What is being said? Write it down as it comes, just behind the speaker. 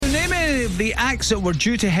the acts that were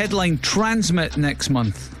due to headline Transmit next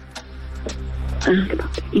month?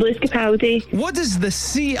 Louis Capaldi. What does the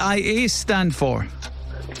CIA stand for?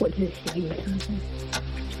 What does it say?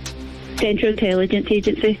 Central Intelligence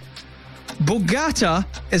Agency. Bogota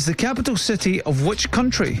is the capital city of which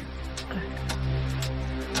country?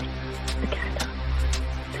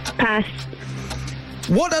 Pass.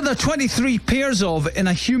 What are there 23 pairs of in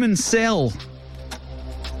a human cell?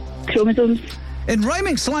 Chromosomes. In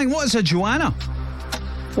rhyming slang, what is a Joanna?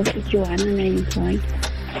 What's a Joanna name like?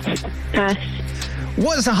 Pass.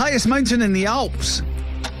 What is the highest mountain in the Alps?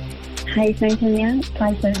 Highest mountain in the Alps?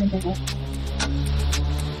 5,000 meters.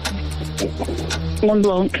 Mont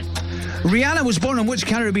Blanc. Rihanna was born on which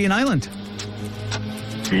Caribbean island?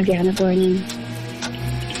 Rihanna born in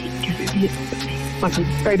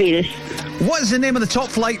Barbados. What is the name of the top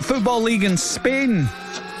flight football league in Spain?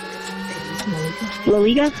 La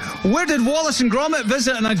Liga. Where did Wallace and Gromit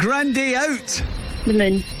visit on a grand day out? The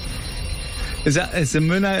moon. Is the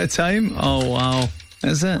moon out of time? Oh wow.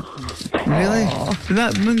 Is it? Really? Did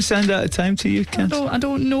that moon sound out of time to you, Ken? I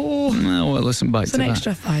don't know. No, well, listen back It's to that. an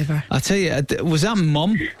extra fiver. I tell you, was that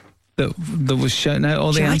Mum that was shouting out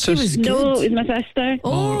all the Jackie answers? was good. No, it was my sister.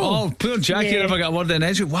 Oh, poor Jackie Yeah. never got a word in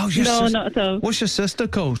edge. Wow, No, not at all. What's your sister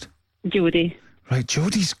called? Jodie. Right,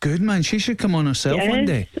 Jodie's good, man. She should come on herself one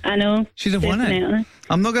day. I know. She'd have won it. Definitely.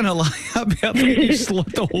 I'm not going to lie. I think you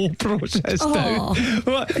slowed the whole process down.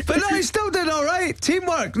 But no, he still did all right.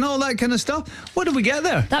 Teamwork and all that kind of stuff. What did we get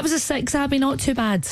there? That was a 6, Abby. Not too bad.